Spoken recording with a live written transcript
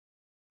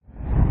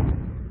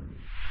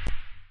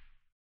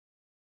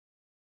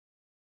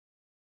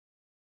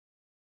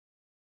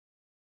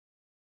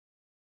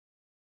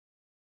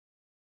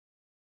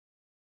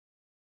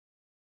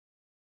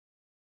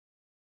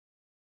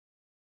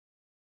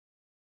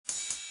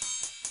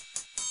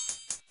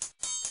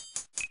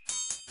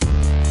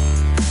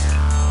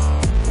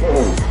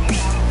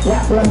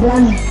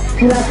pelan-pelan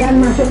silakan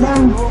masuk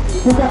bang.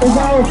 Cucak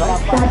Ijo,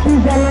 tapi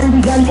jangan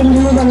digantung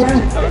dulu bang ya.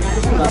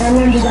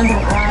 Jangan digantung.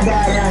 Ada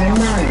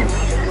Rahman,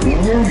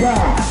 Yoga,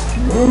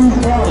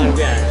 Nofal,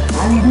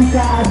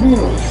 Andika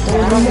Adil,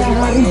 Dunia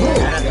Haribo.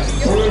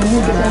 Ini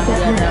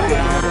betul-betul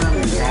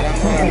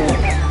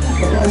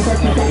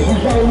Cucak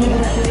Ijo ini.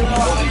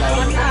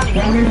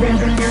 Jangan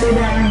digantung dulu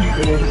bang.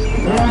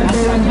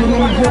 Pelan-pelan dulu.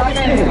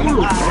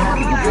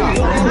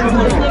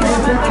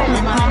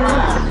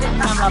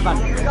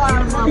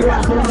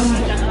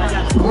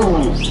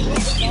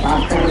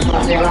 Pakai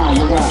pakai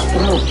juga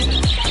terus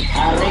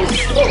harus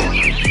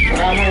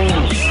ramai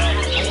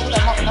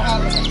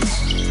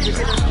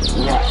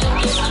ya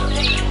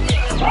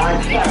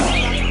pacar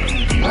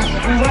mas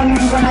uang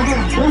juga ada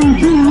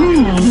penting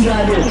juga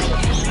ada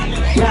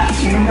ya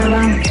sebentar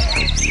bang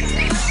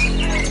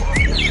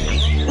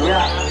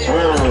ya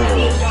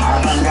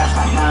abang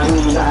dapat baru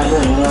juga ada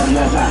luar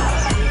biasa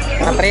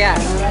Patria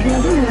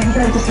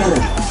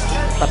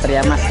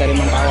Patria Mas dari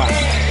Mempawah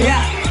ya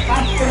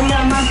Patria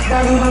Mas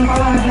dari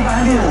Mempawah juga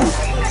hadir.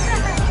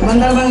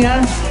 Sebentar bang ya,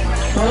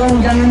 tolong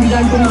jangan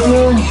digantung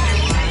dulu,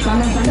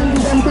 sama-sama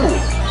digantung.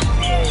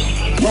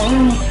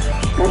 Jangan,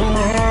 kami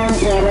mohon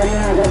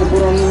suaranya agak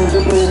dikurangi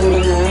untuk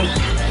pengunjungnya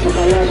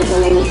supaya kita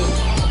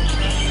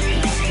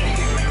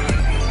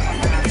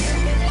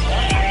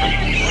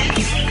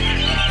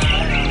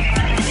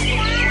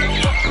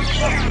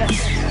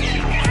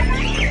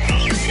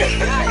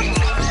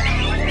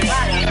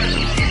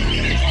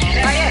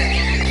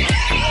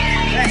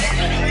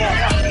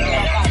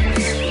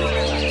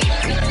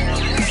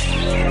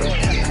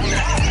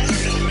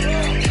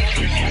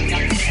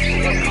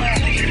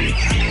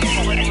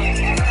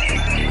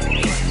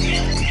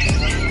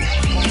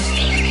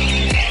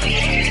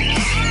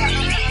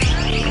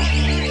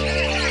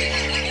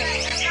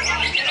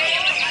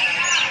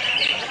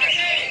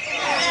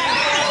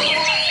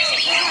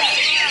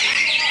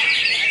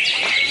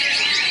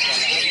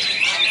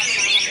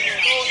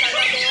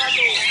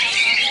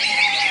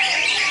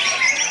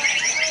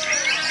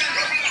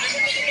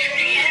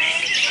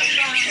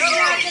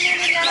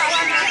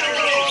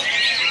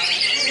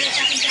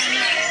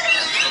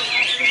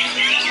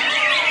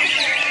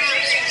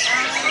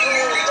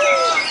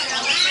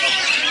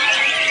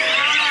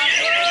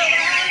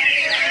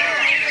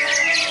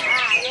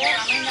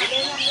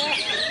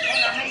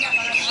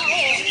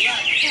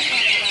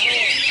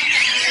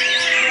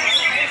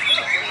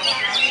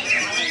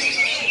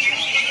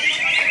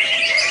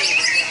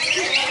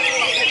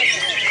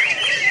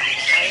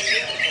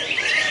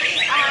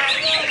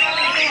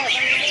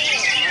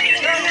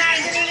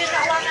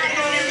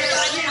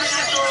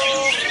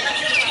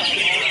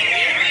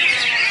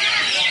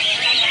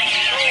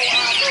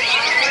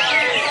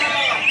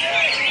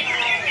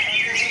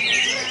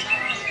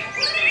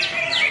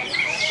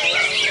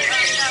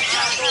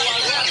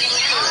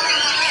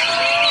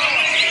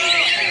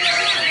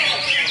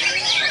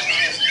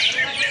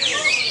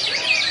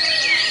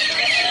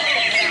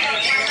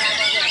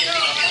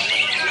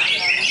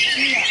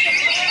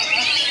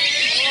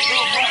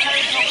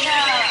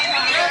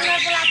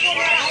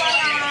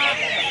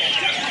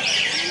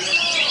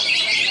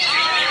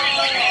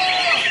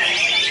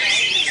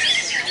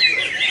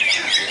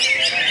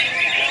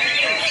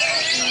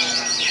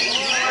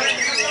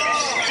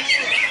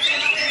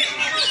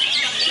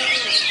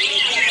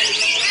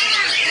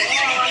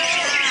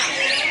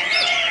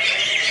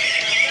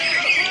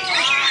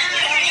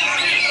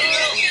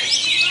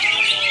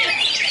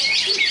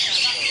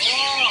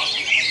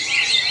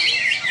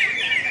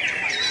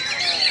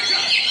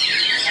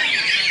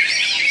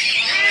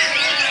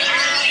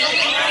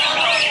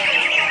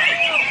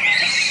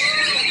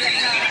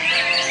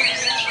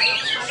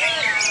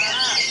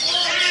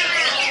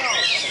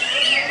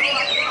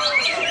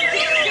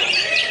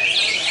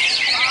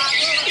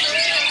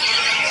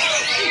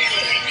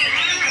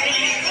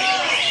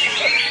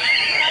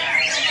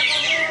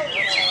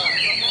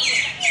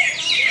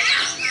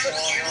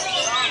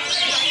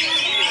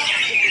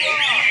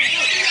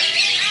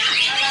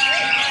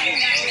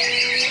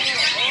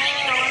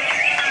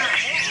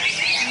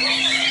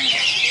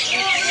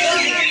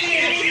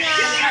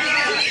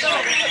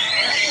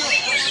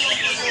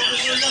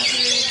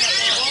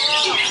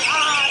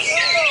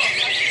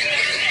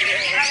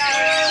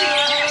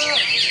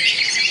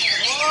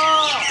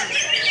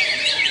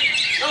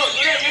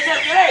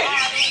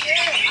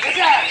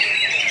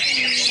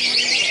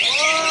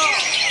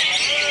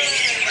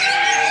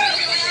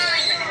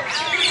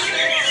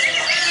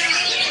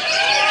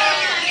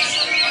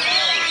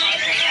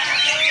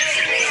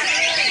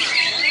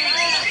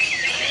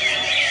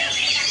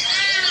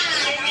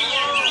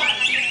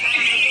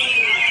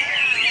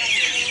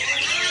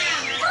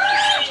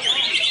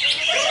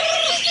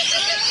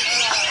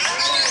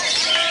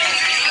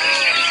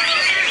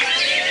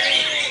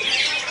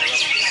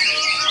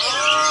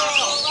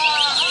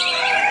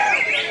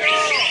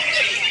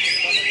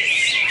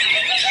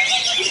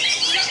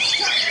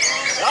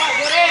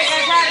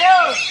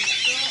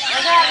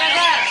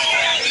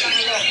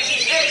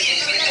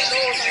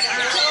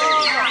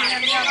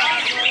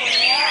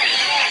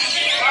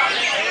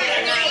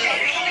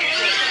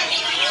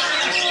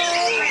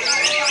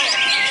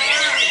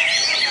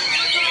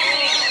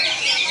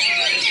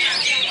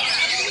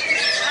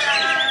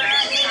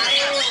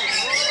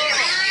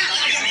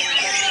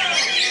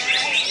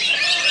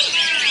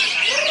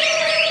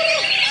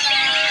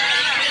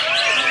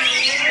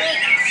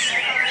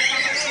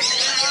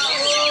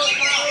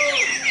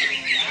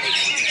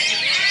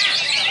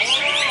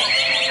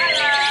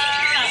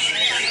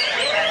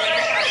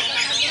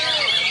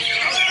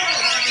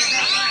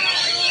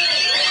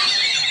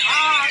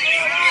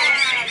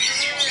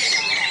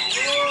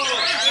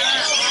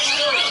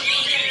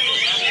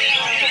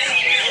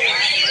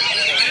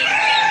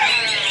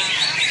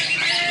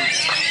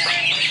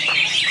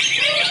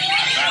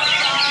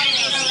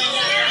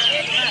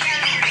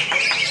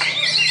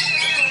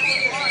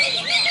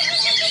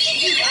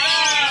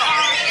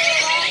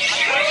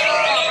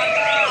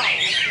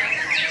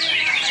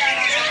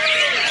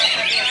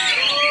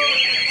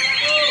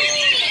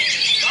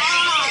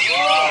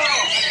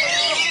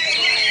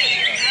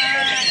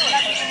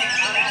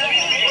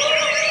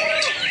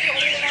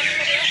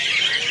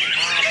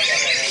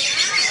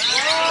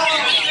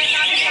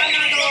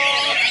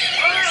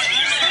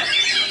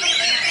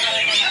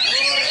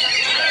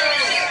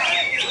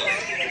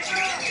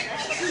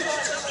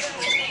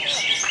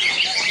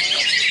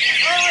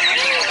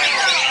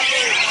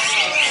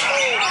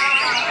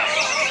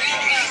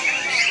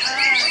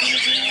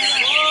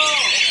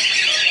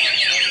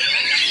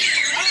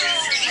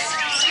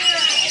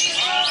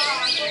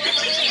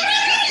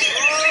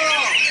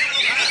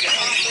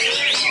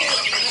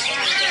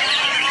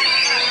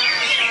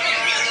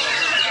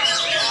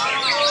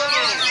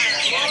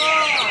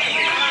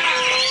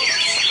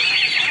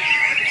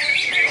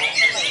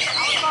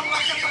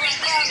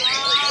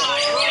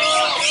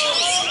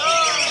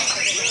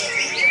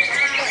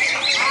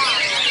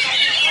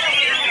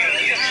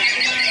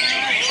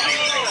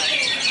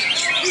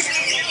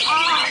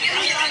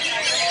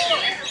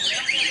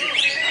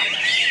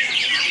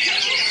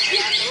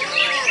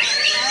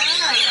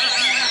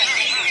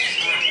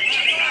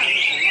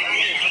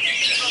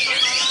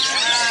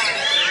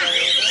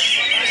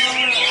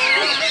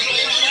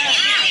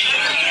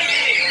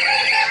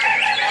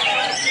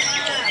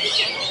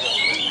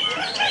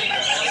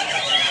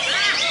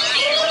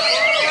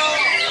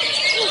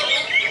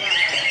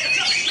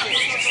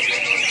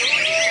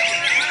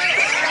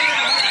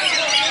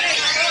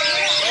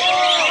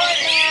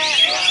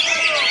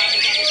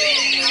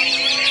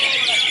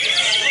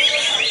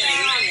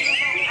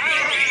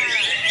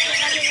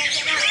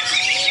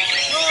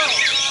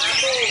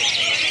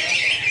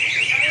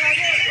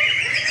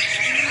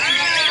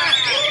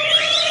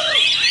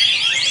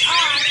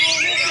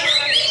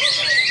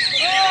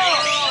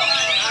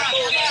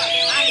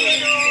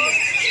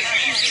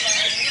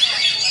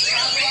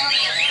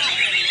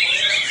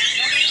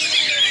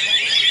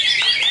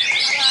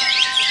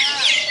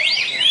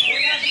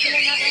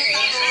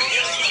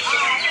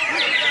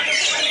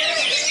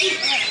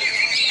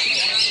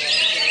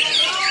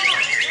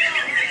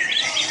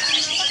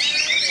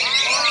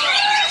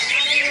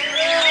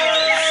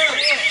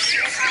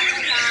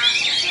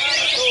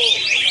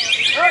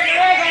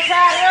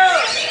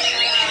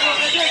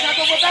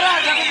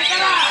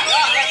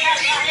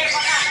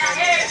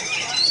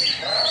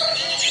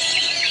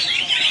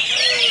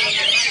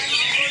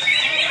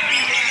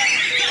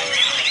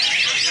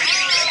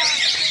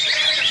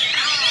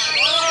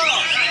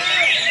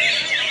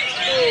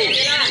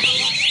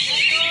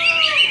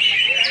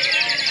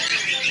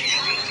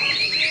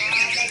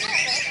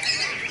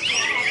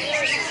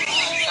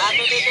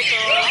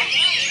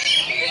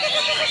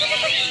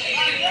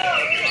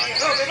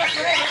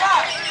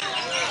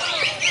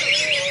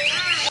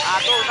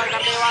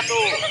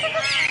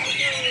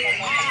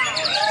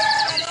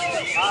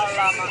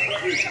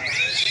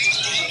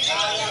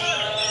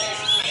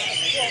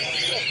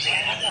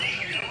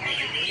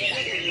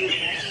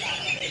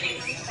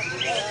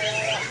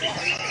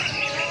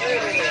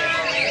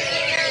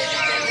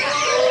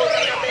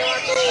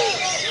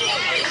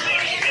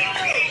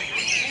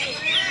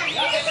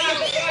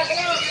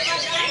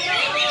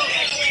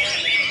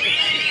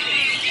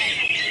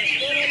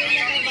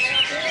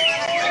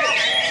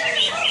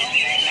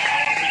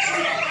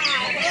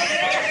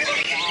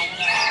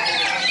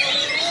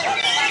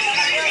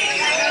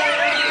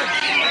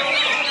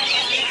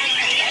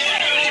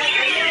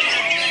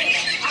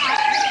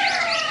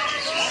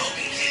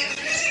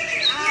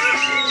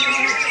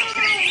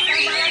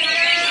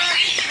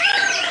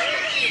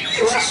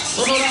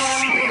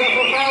Pemenang sudah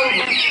selesai.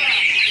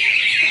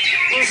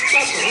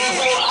 Cucak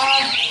Ijo A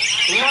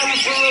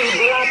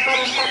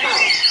 68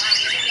 kakak.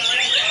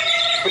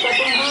 Kita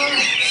tunggu.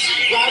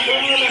 Saat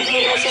ini masih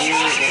rasa.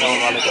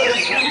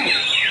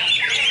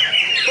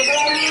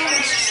 Setelah ini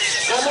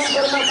kami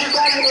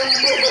informasikan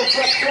untuk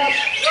bersiap-siap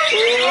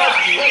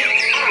LatBer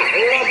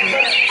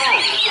A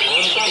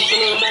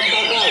 46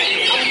 kakak.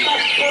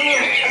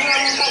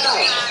 46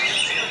 kakak.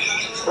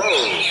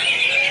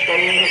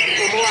 Dan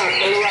semua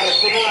keluar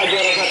semua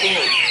juara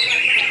satunya.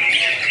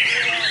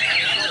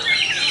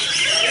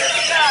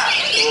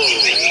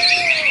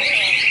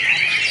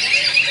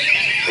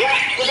 Ya,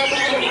 kita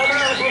tunggu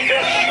bersama untuk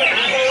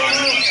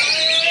ini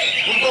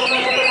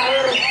informasi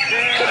terakhir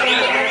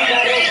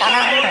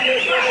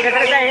Udah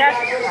selesai ya?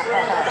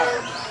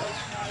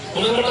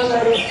 teman-teman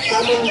dari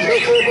kami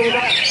BC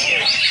Bungka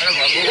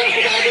juga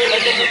sudah hadir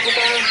untuk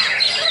kita.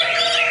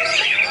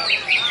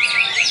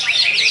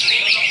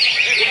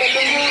 Kita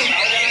tunggu.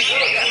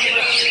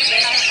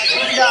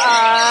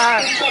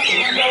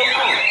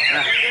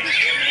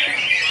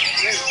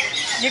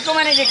 Jiko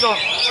mana Jiko?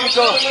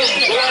 Jiko.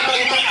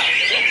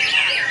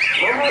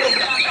 Nomor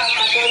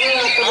katanya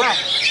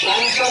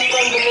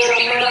tampakkan bendera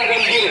merah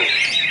dan biru.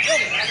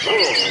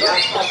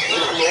 Dapat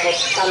melihat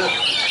tanah.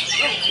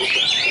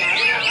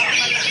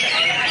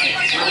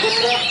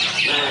 Benda,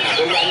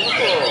 benda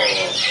itu.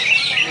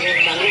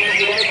 Benda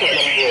itu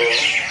lembu.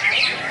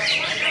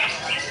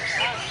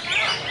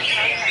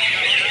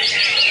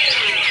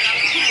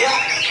 Ya,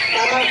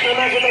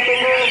 sama-sama kita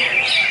tunggu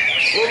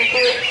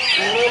untuk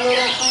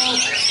nominasi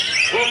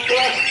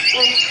kelas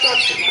Cucak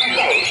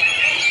Ijo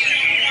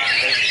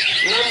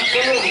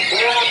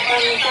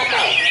 68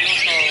 kakak.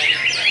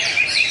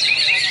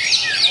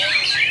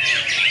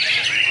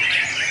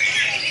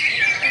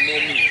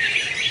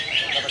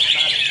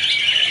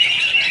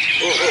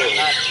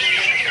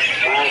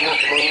 Banyak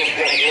bonus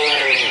yang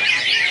keluar ini.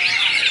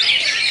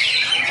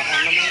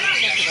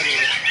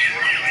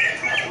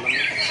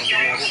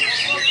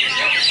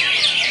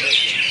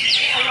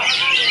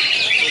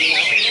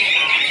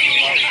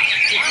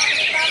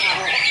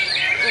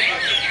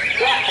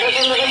 Ya,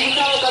 rekan-rekan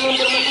kita kami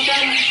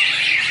informasikan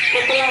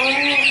setelah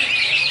ini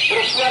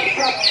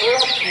bersiap-siap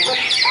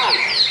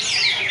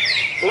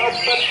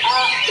LatBer A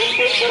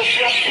untuk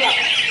bersiap-siap.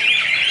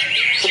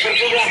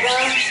 Seperti biasa,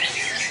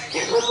 di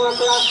semua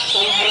kelas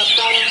saya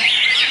harapkan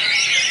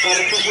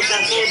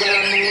partisipasi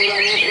dalam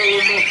mengurangi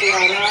volume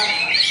suara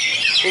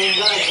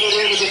sehingga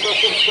seluruh lebih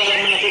fokus dalam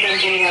melakukan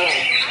peninggalan.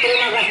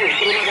 Terima kasih,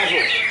 terima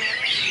kasih.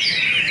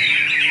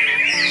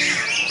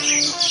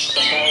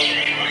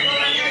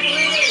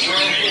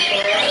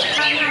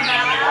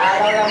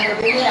 Kalau yang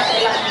begini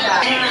adalah kita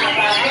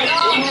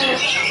ini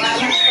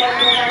banyak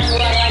perbedaan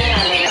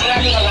suaranya.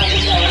 Berani kalau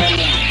kita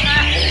berani.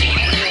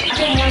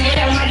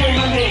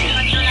 Maju.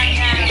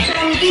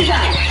 Yang bisa.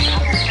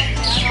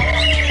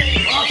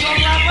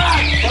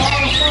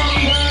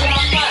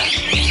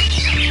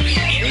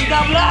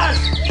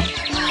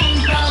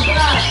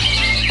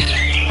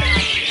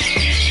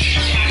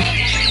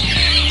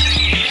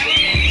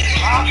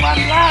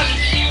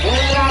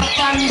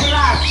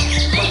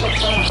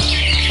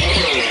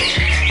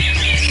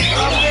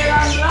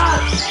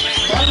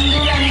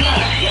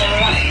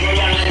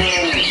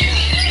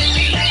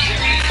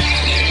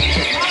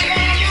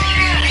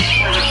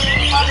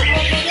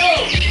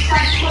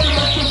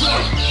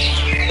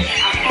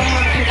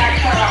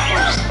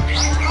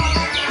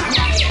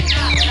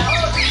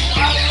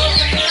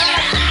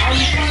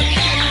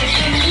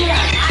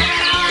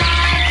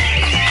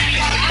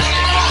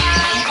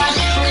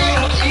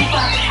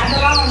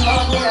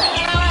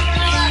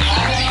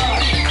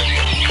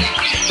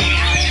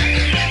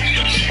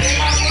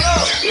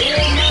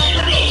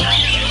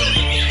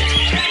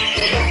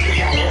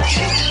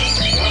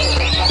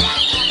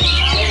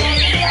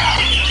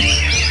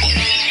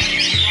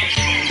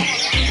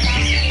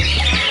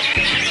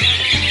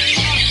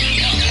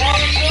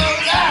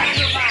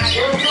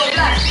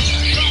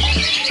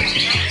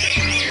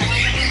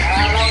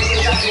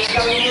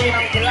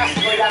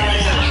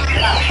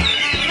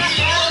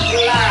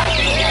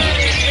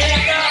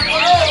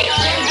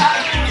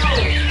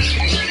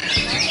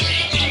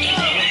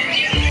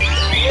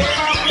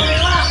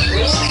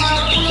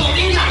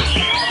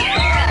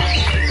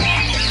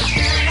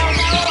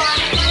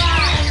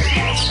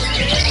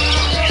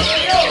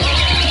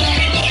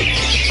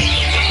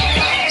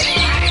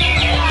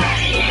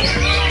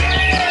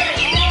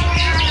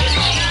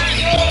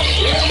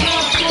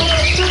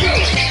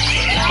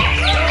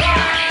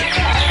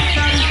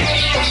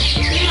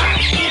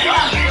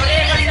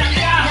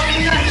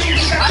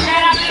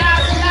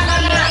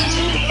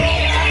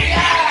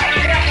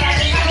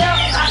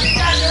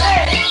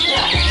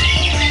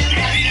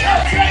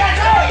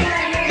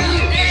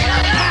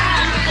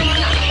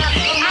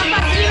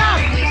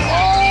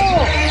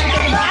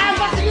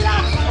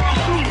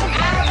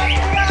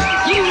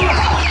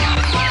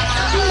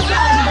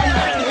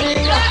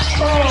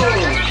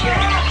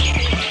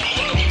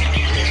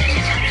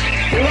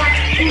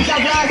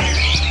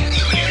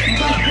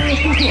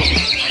 47.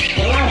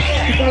 Keras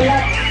kita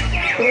lihat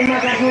Terima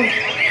kasih.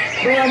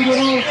 Dewan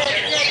juri.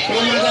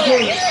 Terima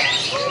kasih.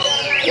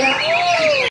 Ya.